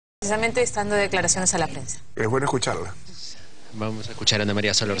Precisamente estando declaraciones a la prensa. Es bueno escucharla. Vamos a escuchar a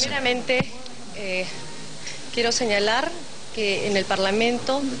María Solórzano. Primeramente, quiero señalar que en el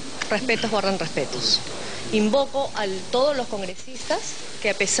Parlamento respetos guardan respetos. Invoco a todos los congresistas que,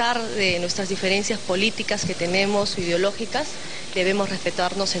 a pesar de nuestras diferencias políticas que tenemos, ideológicas, debemos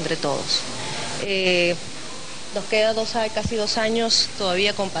respetarnos entre todos. Nos queda casi 2 años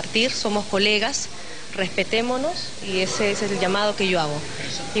todavía compartir, somos colegas, respetémonos, y ese es el llamado que yo hago.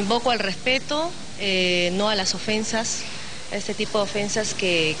 Invoco al respeto, no a las ofensas, a este tipo de ofensas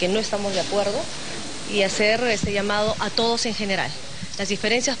que no estamos de acuerdo, y hacer este llamado a todos en general. Las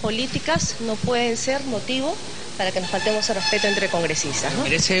diferencias políticas no pueden ser motivo para que nos faltemos el respeto entre congresistas, ¿no?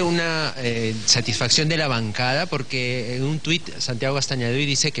 Merece una satisfacción de la bancada, porque en un tuit Santiago Astañaduy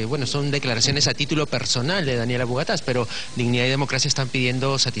dice que bueno, son declaraciones a título personal de Daniela Bugatás, pero Dignidad y Democracia están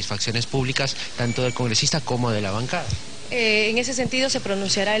pidiendo satisfacciones públicas tanto del congresista como de la bancada. En ese sentido se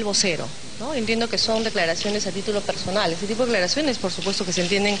pronunciará el vocero, ¿no? Entiendo que son declaraciones a título personal. Ese tipo de declaraciones, por supuesto, que se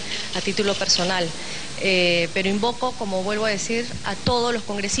entienden a título personal. Pero invoco, como vuelvo a decir, a todos los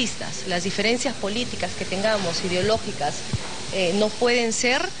congresistas. Las diferencias políticas que tengamos, ideológicas, no pueden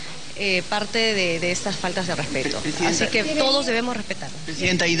ser parte de estas faltas de respeto. Así que todos debemos respetarnos.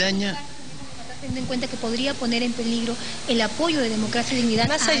 Presidenta Idaña, teniendo en cuenta que podría poner en peligro el apoyo de Democracia y Dignidad.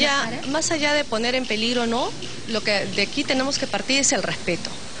 Más allá de poner en peligro, no, lo que de aquí tenemos que partir es el respeto.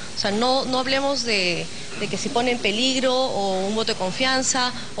 O sea, no hablemos de que si pone en peligro o un voto de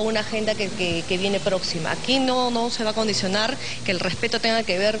confianza o una agenda que viene próxima. Aquí no se va a condicionar que el respeto tenga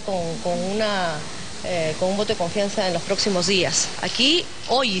que ver con un voto de confianza en los próximos días. Aquí,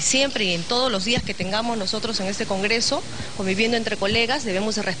 hoy y siempre, y en todos los días que tengamos nosotros en este Congreso, conviviendo entre colegas,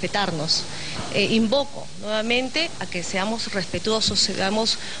 debemos de respetarnos. Invoco nuevamente a que seamos respetuosos,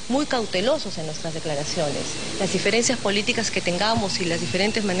 seamos muy cautelosos en nuestras declaraciones. Las diferencias políticas que tengamos y las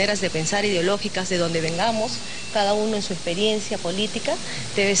diferentes maneras de pensar ideológicas de donde vengamos, cada uno en su experiencia política,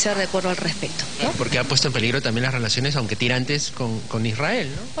 debe ser de acuerdo al respeto, ¿no? Porque ha puesto en peligro también las relaciones, aunque tirantes, con Israel,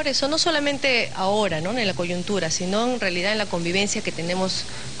 ¿no? Por eso, no solamente ahora, ¿no?, en la coyuntura, sino en realidad en la convivencia que tenemos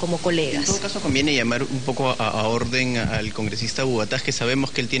como colegas. En todo caso conviene llamar un poco a orden al congresista Bugatás, que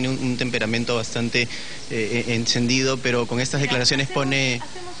sabemos que él tiene un temperamento bastante encendido, pero con estas declaraciones Hacemos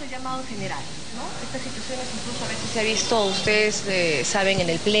el llamado general, ¿no? Estas situaciones incluso a veces se ha visto, ustedes saben, en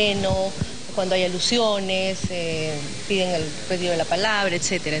el Pleno, cuando hay alusiones, piden el pedido de la palabra,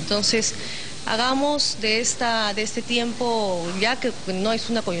 etcétera. Entonces, hagamos de este tiempo, ya que no es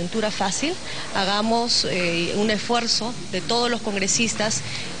una coyuntura fácil, hagamos un esfuerzo de todos los congresistas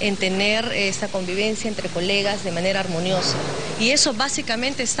en tener esta convivencia entre colegas de manera armoniosa. Y eso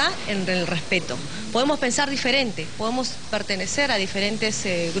básicamente está en el respeto. Podemos pensar diferente, podemos pertenecer a diferentes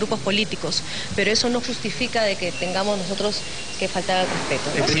grupos políticos, pero eso no justifica de que tengamos nosotros que faltar al respeto,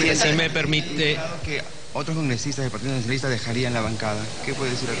 ¿no? Si me permite... Otros congresistas del Partido Nacionalista dejarían la bancada. ¿Qué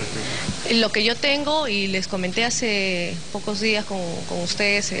puede decir al respecto? Lo que yo tengo, y les comenté hace pocos días con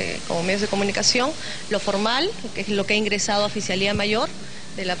ustedes como medios de comunicación, lo formal, que es lo que ha ingresado a Oficialía Mayor,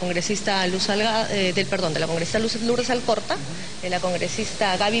 de la congresista de la congresista Lourdes Alcorta, de la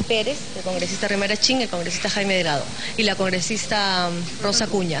congresista Gaby Pérez, del congresista Rimara Chin, el congresista Jaime Delgado y la congresista Rosa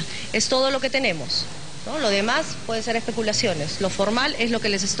Acuña. Es todo lo que tenemos, ¿no? Lo demás puede ser especulaciones. Lo formal es lo que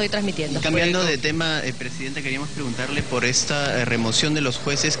les estoy transmitiendo. Y cambiando de tema, Presidenta, queríamos preguntarle por esta remoción de los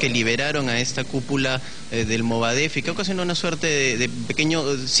jueces que liberaron a esta cúpula del Movadef, y que ocasionó una suerte de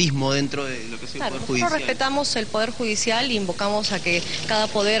pequeño sismo dentro de lo que es el Poder Judicial. Nosotros respetamos el Poder Judicial y invocamos a que cada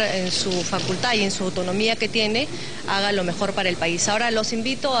poder, en su facultad y en su autonomía que tiene, haga lo mejor para el país. Ahora los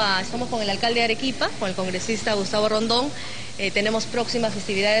invito estamos con el alcalde de Arequipa, con el congresista Gustavo Rondón. Tenemos próximas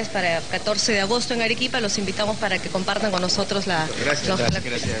festividades para el 14 de agosto en Arequipa. Los invitamos para que compartan con nosotros Gracias.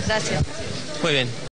 Gracias. Muy bien.